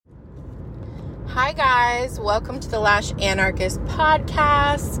Hi guys, welcome to the Lash Anarchist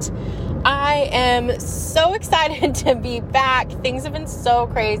podcast. I am so excited to be back. Things have been so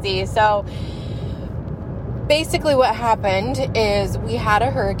crazy. So basically what happened is we had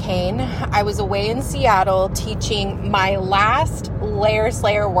a hurricane. I was away in Seattle teaching my last Layer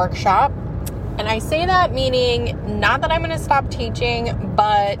Slayer workshop. And I say that meaning not that I'm going to stop teaching,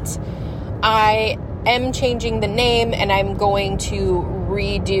 but I am changing the name and I'm going to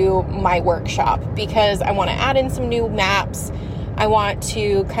redo my workshop because I want to add in some new maps. I want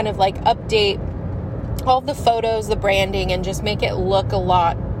to kind of like update all the photos, the branding, and just make it look a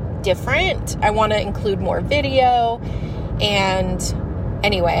lot different. I want to include more video, and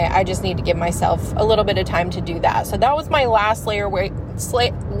anyway, I just need to give myself a little bit of time to do that. So that was my last Layer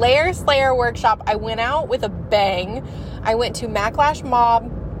Slayer workshop. I went out with a bang. I went to Maclash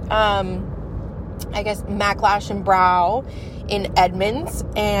Mob, Maclash and Brow in Edmonds,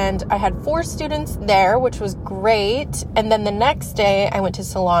 and I had 4 students there, which was great. And then the next day I went to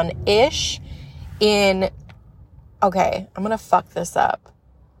Salon Ish in, I'm going to fuck this up.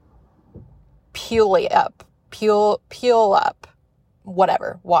 Puyallup,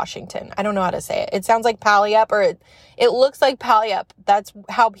 whatever, Washington. I don't know how to say it. It sounds like Puyallup, or it looks like Puyallup. That's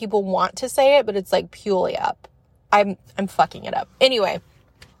how people want to say it, but it's like Puyallup. I'm fucking it up. Anyway,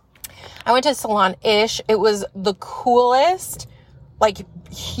 I went to Salon Ish. It was the coolest,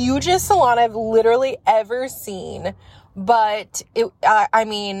 hugest salon I've literally ever seen. But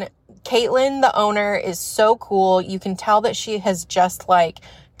Caitlin, the owner, is so cool. You can tell that she has just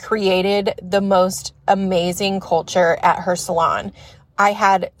created the most amazing culture at her salon. I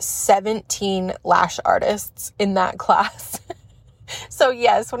had 17 lash artists in that class. So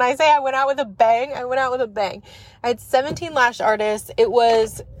yes, when I say I went out with a bang, I went out with a bang. I had 17 lash artists. It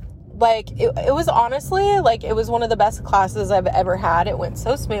was it was honestly, it was one of the best classes I've ever had. It went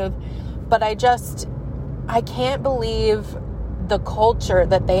so smooth, but I can't believe the culture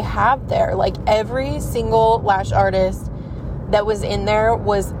that they have there. Every single lash artist that was in there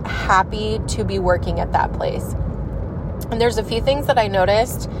was happy to be working at that place. And there's a few things that I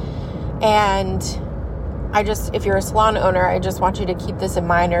noticed, and if you're a salon owner, I just want you to keep this in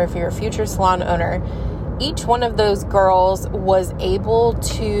mind, or if you're a future salon owner, each one of those girls was able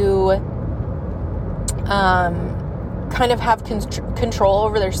to kind of have control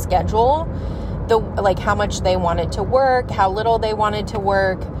over their schedule, how much they wanted to work, how little they wanted to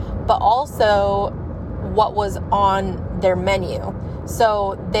work, but also what was on their menu.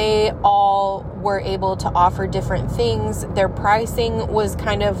 So they all were able to offer different things. Their pricing was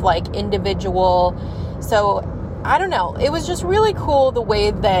kind of individual. So I don't know. It was just really cool the way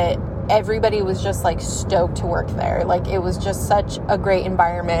that everybody was just stoked to work there. It was just such a great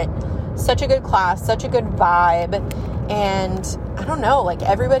environment, such a good class, such a good vibe. And I don't know,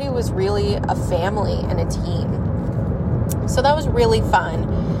 everybody was really a family and a team. So that was really fun.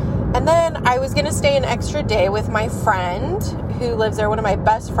 And then I was going to stay an extra day with my friend who lives there, one of my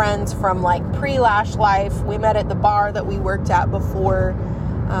best friends from pre-lash life. We met at the bar that we worked at before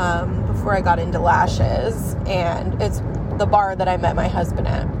I got into lashes, and it's the bar that I met my husband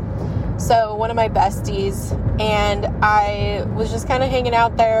at. So one of my besties, and I was just kind of hanging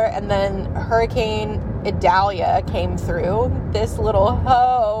out there, and then Hurricane Idalia came through. This little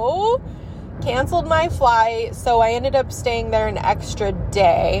hoe canceled my flight, so I ended up staying there an extra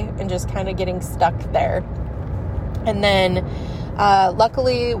day and just kind of getting stuck there. And then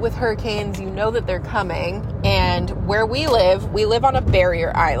luckily with hurricanes, that they're coming, and where we live on a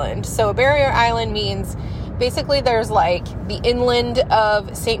barrier island. So a barrier island means basically there's the inland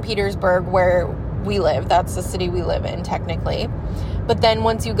of St. Petersburg where we live. That's the city we live in technically. But then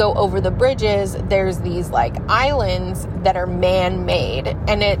once you go over the bridges, there's these islands that are man-made,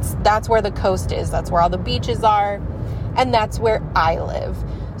 and that's where the coast is. That's where all the beaches are, and that's where I live.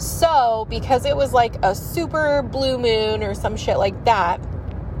 So because it was a super blue moon or some shit like that,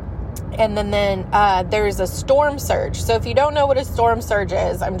 and then there's a storm surge. So if you don't know what a storm surge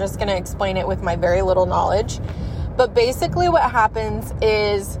is, I'm just going to explain it with my very little knowledge. But basically what happens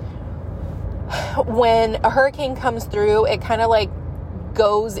is when a hurricane comes through, it kind of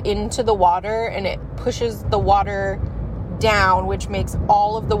goes into the water and it pushes the water down, which makes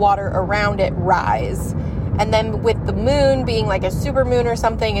all of the water around it rise. And then with the moon being a super moon or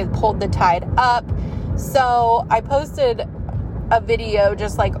something, it pulled the tide up. So I posted a video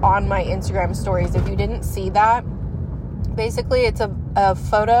just on my Instagram stories. If you didn't see that, basically it's a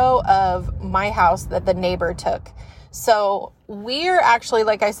photo of my house that the neighbor took. So we're actually,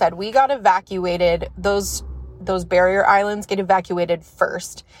 like I said, we got evacuated. Those barrier islands get evacuated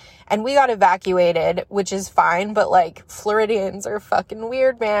first. And we got evacuated, which is fine, but like Floridians are fucking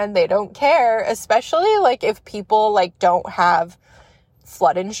weird, man. They don't care, especially like if people like don't have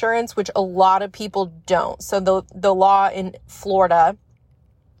flood insurance, which a lot of people don't. So the law in Florida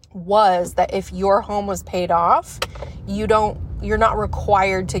was that if your home was paid off, you're not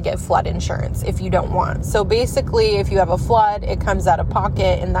required to get flood insurance if you don't want. So basically, if you have a flood, it comes out of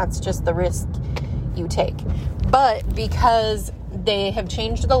pocket, and that's just the risk you take. But because they have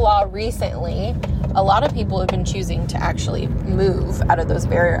changed the law recently, a lot of people have been choosing to actually move out of those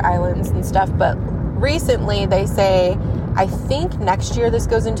barrier islands and stuff. But recently they say, I think next year this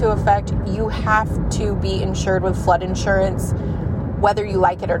goes into effect, you have to be insured with flood insurance whether you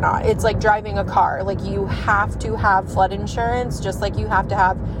like it or not. It's like driving a car. Like, you have to have flood insurance just like you have to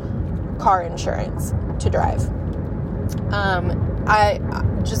have car insurance to drive. I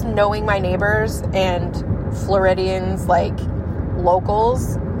just knowing my neighbors and Floridians, like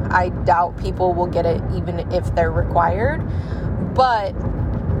locals, I doubt people will get it even if they're required. But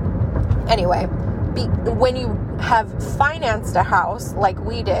anyway, when you have financed a house like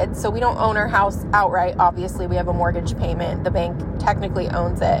we did, so we don't own our house outright, obviously we have a mortgage payment, the bank technically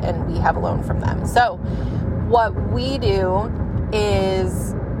owns it, and we have a loan from them. So what we do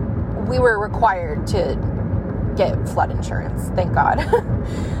is we were required to get flood insurance, thank God.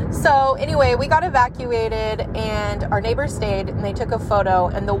 So anyway, we got evacuated, and our neighbors stayed, and they took a photo,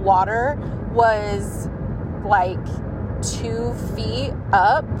 and the water was like 2 feet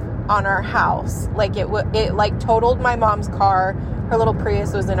up on our house. Like it like totaled my mom's car. Her little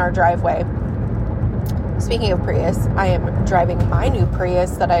Prius was in our driveway. Speaking of Prius, I am driving my new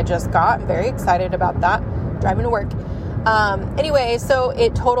Prius that I just got. I'm very excited about that. Driving to work. Anyway, so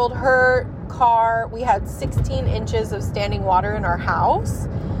it totaled her car. We had 16 inches of standing water in our house.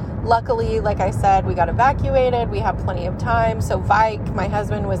 Luckily, like I said, we got evacuated. We have plenty of time. So Vike, my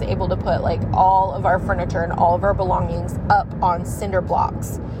husband, was able to put like all of our furniture and all of our belongings up on cinder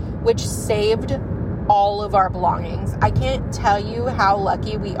blocks, which saved all of our belongings. I can't tell you how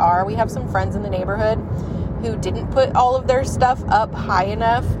lucky we are. We have some friends in the neighborhood who didn't put all of their stuff up high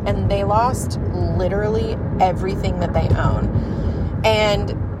enough, and they lost literally everything that they own.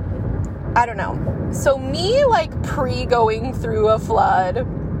 And I don't know. So me, like, going through a flood,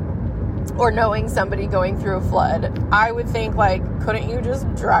 or knowing somebody going through a flood, I would think, like, couldn't you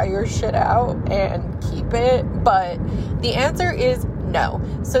just dry your shit out and keep it? But the answer is no.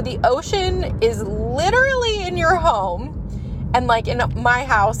 So the ocean is literally in your home. And like in my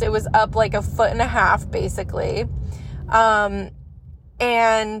house, it was up like 1.5 feet, basically.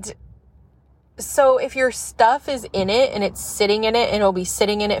 And so if your stuff is in it and it's sitting in it and it'll be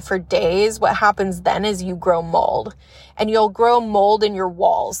sitting in it for days, what happens then is you grow mold, and you'll grow mold in your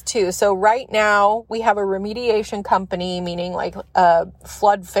walls too. So right now we have a remediation company, meaning like a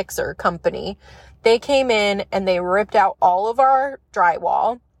flood fixer company. They came in and they ripped out all of our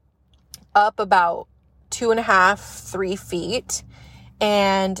drywall up about 2.5, 3 feet,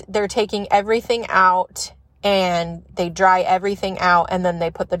 and they're taking everything out and they dry everything out, and then they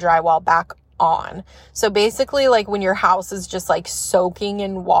put the drywall back on. So basically, like when your house is just like soaking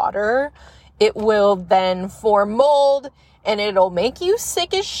in water, it will then form mold and it'll make you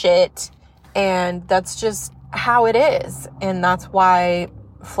sick as shit. And that's just how it is. And that's why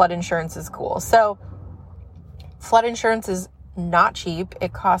flood insurance is cool. So flood insurance is not cheap.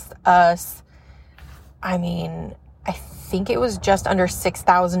 It cost us, I think it was just under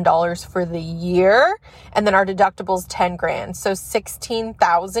 $6,000 for the year. And then our deductible's $10,000. So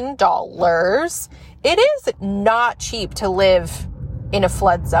 $16,000. It is not cheap to live in a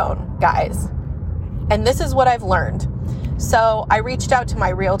flood zone, guys. And this is what I've learned. So I reached out to my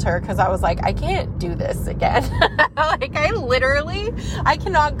realtor because I was like, I can't do this again. Like I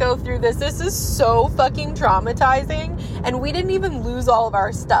cannot go through this. This is so fucking traumatizing. And we didn't even lose all of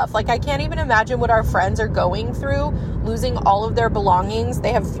our stuff. Like I can't even imagine what our friends are going through, losing all of their belongings.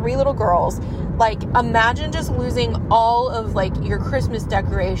 They have 3 little girls. Like imagine just losing all of like your Christmas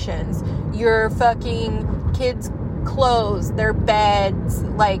decorations, your fucking kids' clothes, their beds,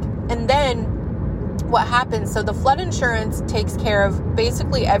 like, and then what happens, so the flood insurance takes care of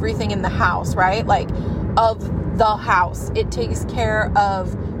basically everything in the house, right? Like of the house. It takes care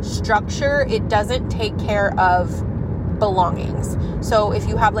of structure. It doesn't take care of belongings. So if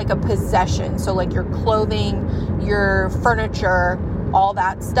you have like a possession, so like your clothing, your furniture, all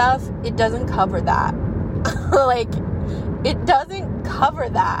that stuff, it doesn't cover that. Like it doesn't cover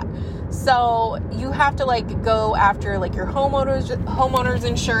that. So you have to like go after like your homeowner's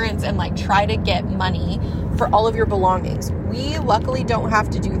insurance and like try to get money for all of your belongings. We luckily don't have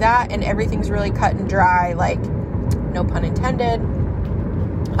to do that, and everything's really cut and dry, like no pun intended.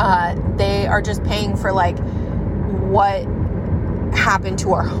 They are just paying for like what happened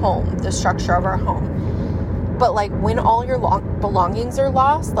to our home, the structure of our home. But like when all your belongings are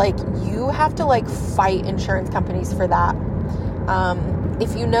lost, like you have to like fight insurance companies for that.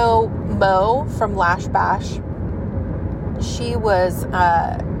 If you know Mo from Lash Bash, she was,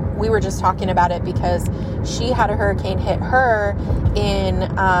 we were just talking about it because she had a hurricane hit her in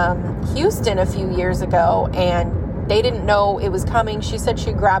Houston a few years ago, and they didn't know it was coming. She said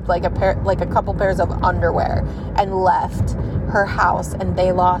she grabbed like a couple pairs of underwear and left her house, and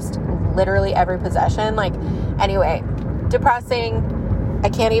they lost literally every possession. Like, anyway, depressing. I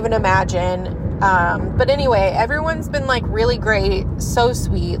can't even imagine. But anyway, everyone's been like really great, so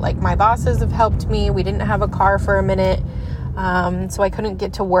sweet. Like my bosses have helped me. We didn't have a car for a minute. So I couldn't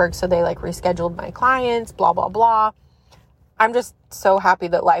get to work. So they like rescheduled my clients, blah, blah, blah. I'm just so happy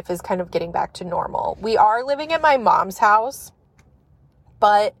that life is kind of getting back to normal. We are living at my mom's house,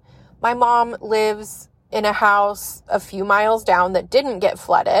 but my mom lives in a house a few miles down that didn't get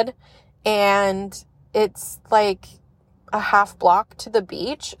flooded. And it's like a half block to the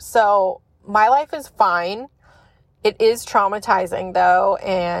beach. So my life is fine. It is traumatizing though.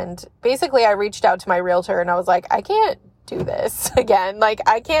 And basically I reached out to my realtor and I was like, I can't do this again. Like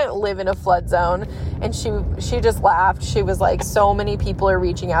I can't live in a flood zone. And she just laughed. She was like, so many people are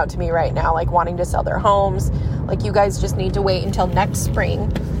reaching out to me right now, like wanting to sell their homes. Like you guys just need to wait until next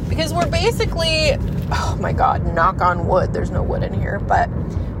spring because we're basically, oh my God, knock on wood. There's no wood in here, but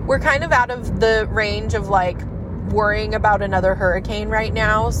we're kind of out of the range of like worrying about another hurricane right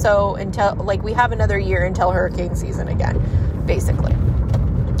now. So until like we have another year until hurricane season again, basically.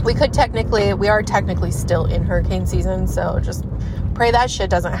 We are technically still in hurricane season. So just pray that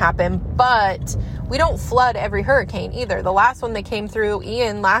shit doesn't happen. But we don't flood every hurricane either. The last one that came through,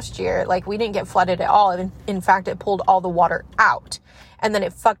 Ian, last year, like we didn't get flooded at all. In fact, it pulled all the water out and then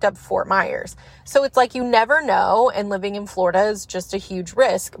it fucked up Fort Myers. So it's like, you never know. And living in Florida is just a huge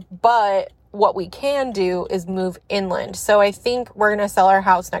risk, but what we can do is move inland. So I think we're going to sell our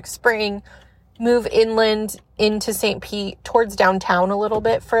house next spring, move inland into St. Pete towards downtown a little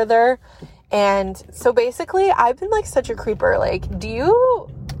bit further. And so basically I've been like such a creeper. Like, do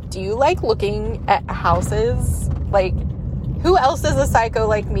you like looking at houses? Like, who else is a psycho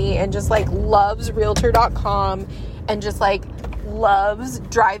like me and just like loves realtor.com and just like loves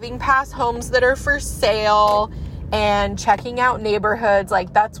driving past homes that are for sale and checking out neighborhoods?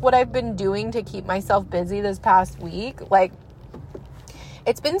 Like, that's what I've been doing to keep myself busy this past week. Like,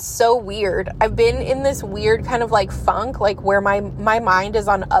 it's been so weird. I've been in this weird kind of like funk, like where my mind is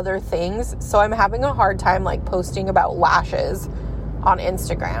on other things. So I'm having a hard time like posting about lashes on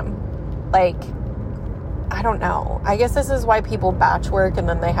Instagram. Like, I don't know. I guess this is why people batch work and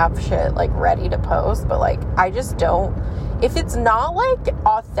then they have shit like ready to post. But like, I just don't. If it's not like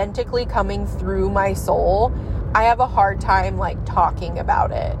authentically coming through my soul, I have a hard time like talking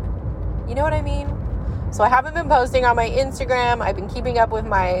about it. You know what I mean? So I haven't been posting on my Instagram. I've been keeping up with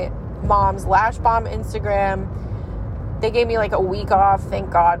my mom's Lash Bomb Instagram. They gave me like a week off,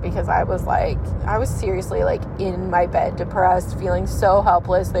 thank God, because I was seriously like in my bed, depressed, feeling so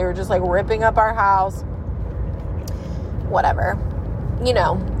helpless. They were just like ripping up our house. Whatever. You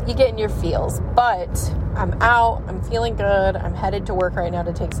know, you get in your feels. But I'm out. I'm feeling good. I'm headed to work right now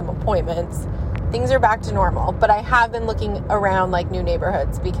to take some appointments. Things are back to normal. But I have been looking around like new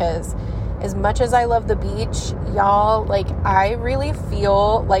neighborhoods because as much as I love the beach, y'all, like I really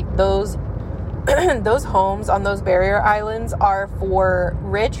feel like those homes on those barrier islands are for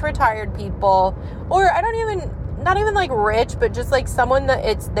rich retired people, or not even like rich, but just like someone that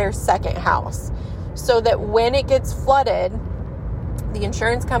it's their second house. So that when it gets flooded, the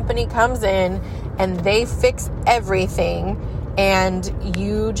insurance company comes in and they fix everything and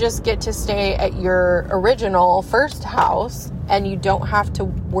you just get to stay at your original first house and you don't have to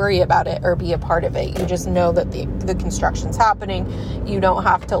worry about it or be a part of it. You just know that the construction's happening. You don't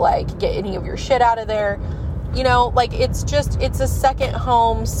have to like get any of your shit out of there. You know, like it's a second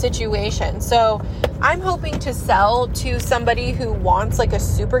home situation. So I'm hoping to sell to somebody who wants like a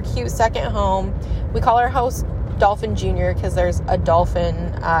super cute second home. We call our house Dolphin Jr. because there's a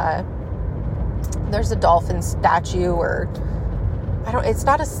dolphin statue, or it's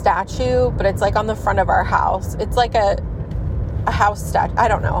not a statue, but it's like on the front of our house. It's like a house statue. I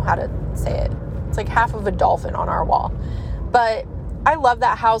don't know how to say it. It's like half of a dolphin on our wall. But I love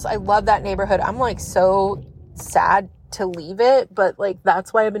that house. I love that neighborhood. I'm like so sad to leave it, but like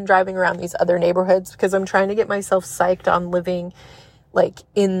that's why I've been driving around these other neighborhoods, because I'm trying to get myself psyched on living like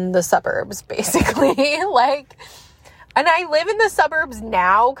in the suburbs, basically. Like And I live in the suburbs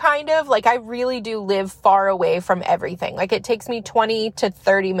now, kind of. Like, I really do live far away from everything. Like, it takes me 20 to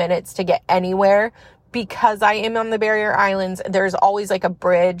 30 minutes to get anywhere because I am on the barrier islands. There's always, like, a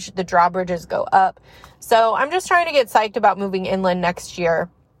bridge. The drawbridges go up. So I'm just trying to get psyched about moving inland next year.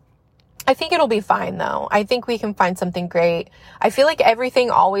 I think it'll be fine, though. I think we can find something great. I feel like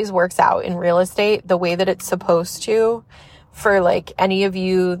everything always works out in real estate the way that it's supposed to. For, like, any of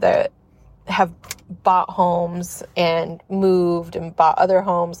you that have bought homes and moved and bought other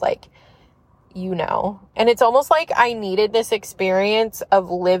homes, like, you know. And it's almost like I needed this experience of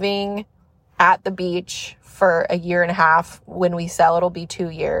living at the beach for a year and a half. When we sell, it'll be 2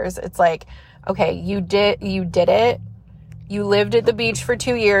 years. It's like, okay, you did it. You lived at the beach for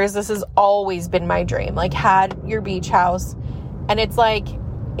 2 years. This has always been my dream. Like, had your beach house. And it's like,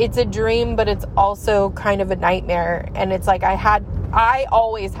 it's a dream, but it's also kind of a nightmare. And it's like, I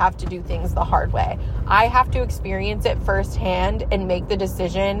always have to do things the hard way. I have to experience it firsthand and make the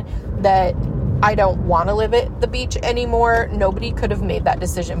decision that I don't want to live at the beach anymore. Nobody could have made that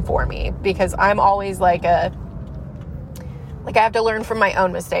decision for me, because I'm always like I have to learn from my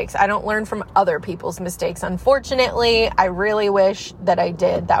own mistakes. I don't learn from other people's mistakes. Unfortunately, I really wish that I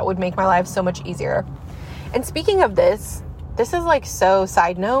did. That would make my life so much easier. And speaking of this is like so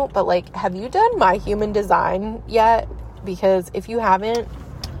side note, but like, have you done My Human Design yet? Because if you haven't,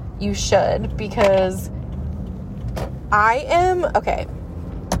 you should, because I am, okay,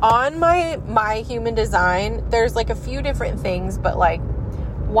 on my Human Design, there's like a few different things, but like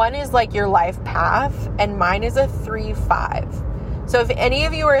one is like your life path, and mine is a 3-5. So if any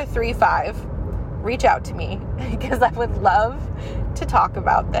of you are a 3-5, reach out to me, because I would love to talk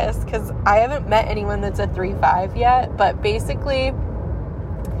about this, because I haven't met anyone that's a 3-5 yet. But basically,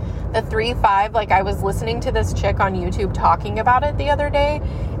 the 3-5, like, I was listening to this chick on YouTube talking about it the other day,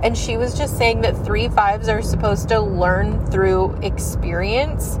 and she was just saying that 3-5s are supposed to learn through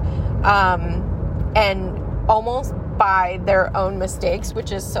experience, and almost by their own mistakes,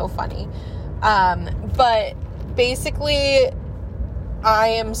 which is so funny. But basically, I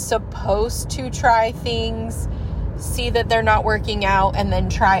am supposed to try things, see that they're not working out, and then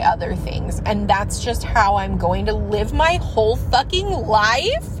try other things. And that's just how I'm going to live my whole fucking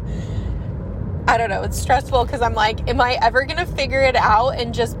life. I don't know. It's stressful because I'm like, am I ever going to figure it out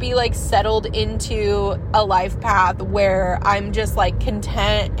and just be like settled into a life path where I'm just like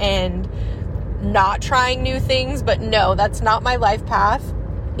content and not trying new things? But no, that's not my life path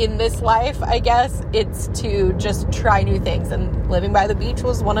in this life. I guess it's to just try new things, and living by the beach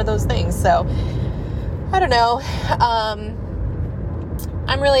was one of those things. So I don't know.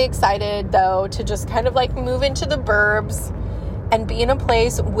 I'm really excited though to just kind of like move into the burbs and be in a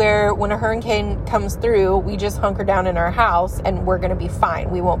place where when a hurricane comes through, we just hunker down in our house and we're going to be fine.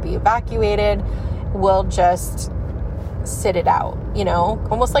 We won't be evacuated. We'll just sit it out, you know,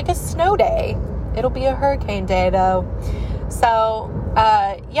 almost like a snow day. It'll be a hurricane day though. So,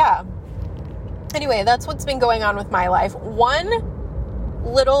 yeah. Anyway, that's what's been going on with my life. One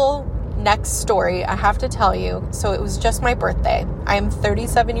little next story I have to tell you. So it was just my birthday. I am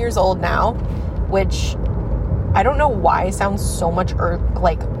 37 years old now, which I don't know why sounds so much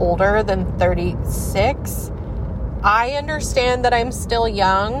older than 36. I understand that I'm still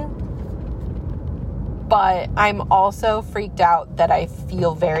young, but I'm also freaked out that I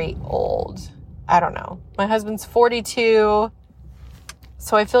feel very old. I don't know. My husband's 42,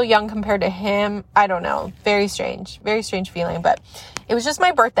 so I feel young compared to him. I don't know. Very strange feeling, but it was just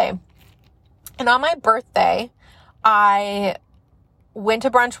my birthday. And on my birthday, I went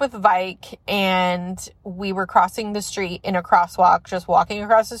to brunch with Vike, and we were crossing the street in a crosswalk, just walking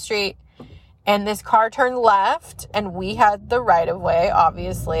across the street, and this car turned left, and we had the right of way,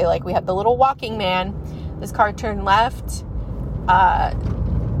 obviously, like we had the little walking man. This car turned left,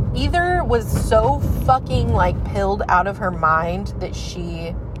 either was so fucking like pilled out of her mind that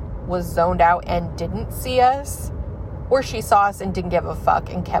she was zoned out and didn't see us, or she saw us and didn't give a fuck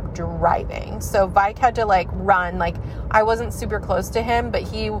and kept driving. So Vike had to like run. Like, I wasn't super close to him, but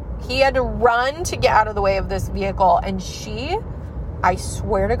he had to run to get out of the way of this vehicle. And she, I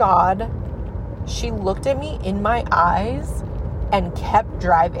swear to God, she looked at me in my eyes and kept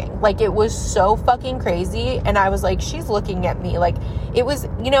driving. Like, it was so fucking crazy. And I was like, she's looking at me. Like, it was,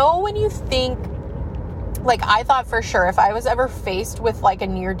 you know, when you think, like, I thought for sure if I was ever faced with like a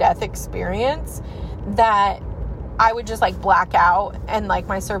near-death experience that I would just like black out and like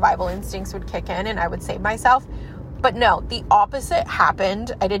my survival instincts would kick in and I would save myself. But no, the opposite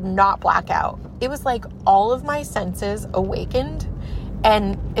happened. I did not black out. It was like all of my senses awakened,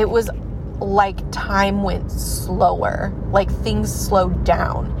 and it was like time went slower, like things slowed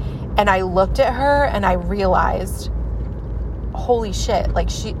down. And I looked at her and I realized holy shit. Like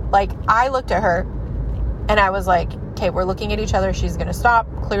I looked at her and I was like, okay, we're looking at each other. She's going to stop.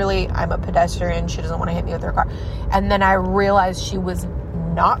 Clearly I'm a pedestrian. She doesn't want to hit me with her car. And then I realized she was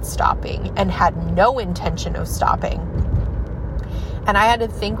not stopping and had no intention of stopping. And I had to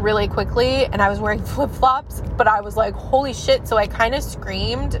think really quickly, and I was wearing flip-flops, but I was like, holy shit. So I kind of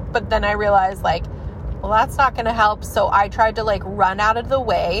screamed, but then I realized like, well, that's not going to help. So I tried to like run out of the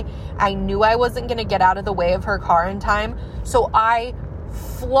way. I knew I wasn't going to get out of the way of her car in time. So I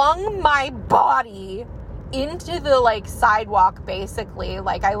flung my body into the like sidewalk, basically.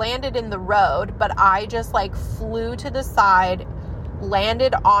 Like I landed in the road, but I just like flew to the side,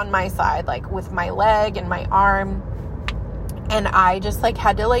 landed on my side, like with my leg and my arm. And I just like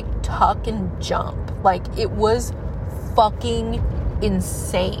had to like tuck and jump. Like it was fucking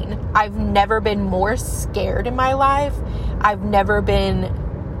insane. I've never been more scared in my life. I've never been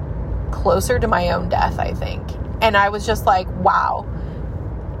closer to my own death, I think. And I was just like, wow,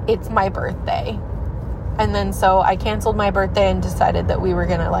 it's my birthday. And then so I canceled my birthday and decided that we were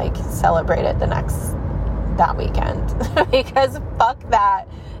going to like celebrate it that weekend because fuck that.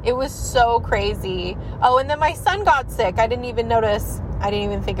 It was so crazy. Oh, and then my son got sick. I didn't even notice. I didn't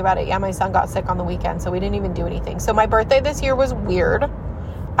even think about it. Yeah, my son got sick on the weekend, so we didn't even do anything. So my birthday this year was weird.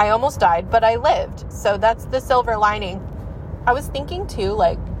 I almost died, but I lived. So that's the silver lining. I was thinking too,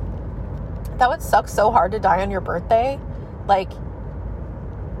 like, that would suck so hard to die on your birthday. Like,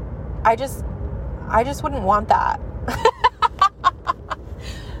 I just wouldn't want that.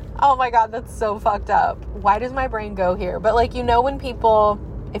 Oh my God, that's so fucked up. Why does my brain go here? But like, you know, when people,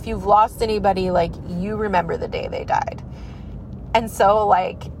 if you've lost anybody, like you remember the day they died. And so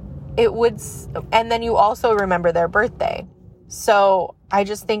like it would, and then you also remember their birthday. So I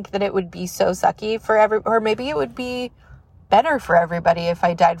just think that it would be so sucky for or maybe it would be better for everybody if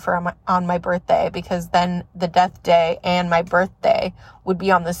I died on my birthday, because then the death day and my birthday would be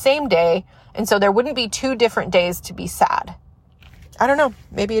on the same day. And so there wouldn't be 2 different days to be sad. I don't know.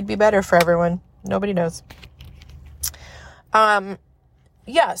 Maybe it'd be better for everyone. Nobody knows.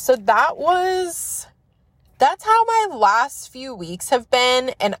 Yeah, so that's how my last few weeks have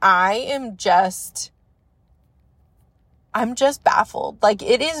been. And I'm just baffled. Like,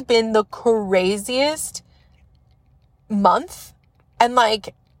 it has been the craziest month. And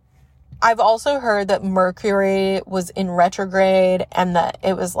like, I've also heard that Mercury was in retrograde and that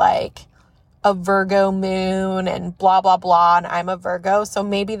it was like a Virgo moon and blah, blah, blah. And I'm a Virgo. So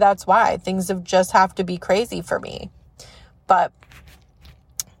maybe that's why things have to be crazy for me. But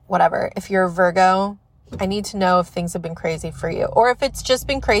whatever. If you're a Virgo, I need to know if things have been crazy for you or if it's just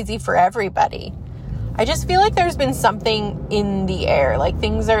been crazy for everybody. I just feel like there's been something in the air. Like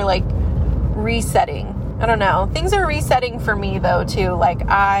things are like resetting. I don't know. Things are resetting for me though too. Like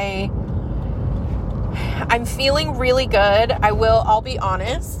I'm feeling really good. I'll be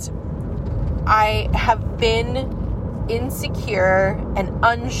honest. I have been insecure and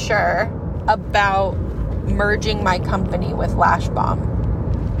unsure about merging my company with Lashbomb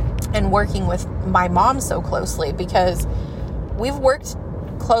and working with my mom so closely, because we've worked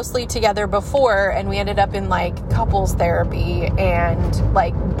closely together before and we ended up in like couples therapy and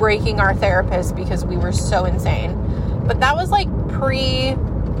like breaking our therapist because we were so insane. But that was like pre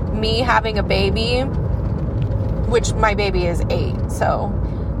me having a baby, which my baby is 8.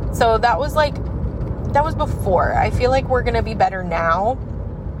 So that was before. I feel like we're going to be better now.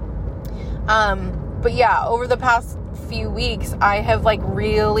 But yeah, over the past few weeks, I have like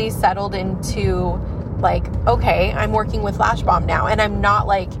really settled into like, okay, I'm working with Lashbomb now, and I'm not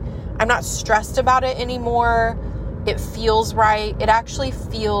stressed about it anymore. It feels right. It actually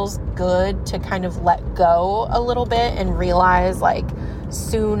feels good to kind of let go a little bit and realize like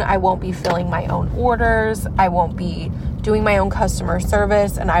soon I won't be filling my own orders. I won't be doing my own customer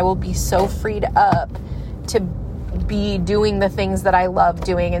service, and I will be so freed up to be doing the things that I love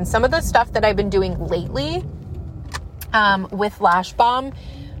doing. And some of the stuff that I've been doing lately with Lashbomb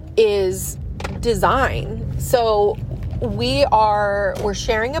is design. So we're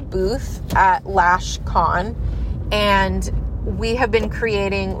sharing a booth at LashCon, and we have been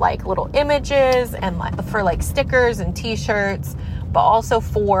creating like little images and like for like stickers and t-shirts, but also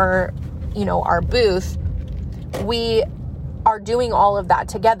for, you know, our booth. We are doing all of that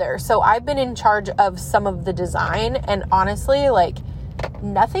together. So I've been in charge of some of the design, and honestly, like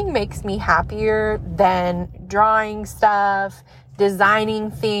nothing makes me happier than drawing stuff,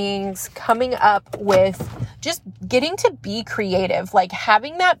 designing things, coming up with, just getting to be creative. Like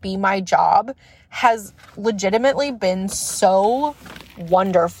having that be my job has legitimately been so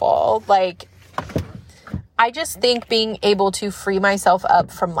wonderful. Like I just think being able to free myself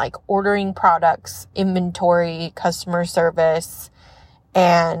up from like ordering products, inventory, customer service,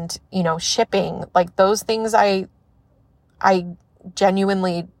 and, you know, shipping, like those things I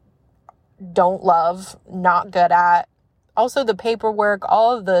genuinely don't love, not good at. Also the paperwork,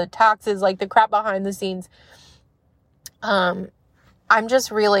 all of the taxes, like the crap behind the scenes. I'm just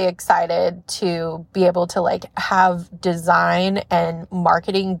really excited to be able to like have design and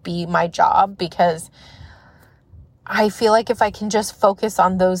marketing be my job, because I feel like if I can just focus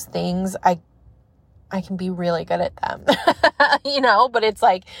on those things, I can be really good at them, you know, but it's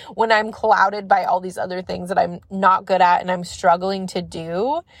like when I'm clouded by all these other things that I'm not good at and I'm struggling to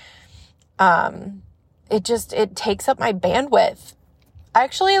do, it takes up my bandwidth. I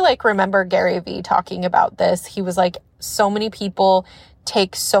actually like remember Gary Vee talking about this. He was like, so many people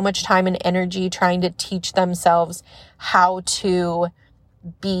take so much time and energy trying to teach themselves how to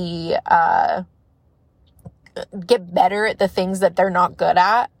be, get better at the things that they're not good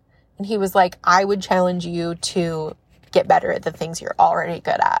at. And he was like, I would challenge you to get better at the things you're already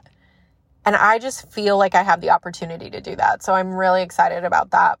good at. And I just feel like I have the opportunity to do that. So I'm really excited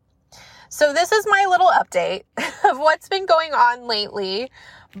about that. So this is my little update of what's been going on lately.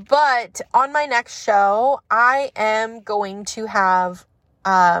 But on my next show, I am going to have,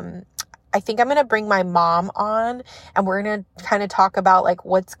 I think I'm going to bring my mom on, and we're going to kind of talk about like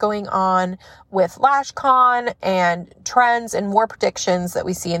what's going on with LashCon and trends and more predictions that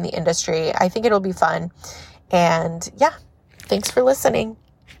we see in the industry. I think it'll be fun. And yeah, thanks for listening.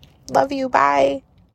 Love you. Bye.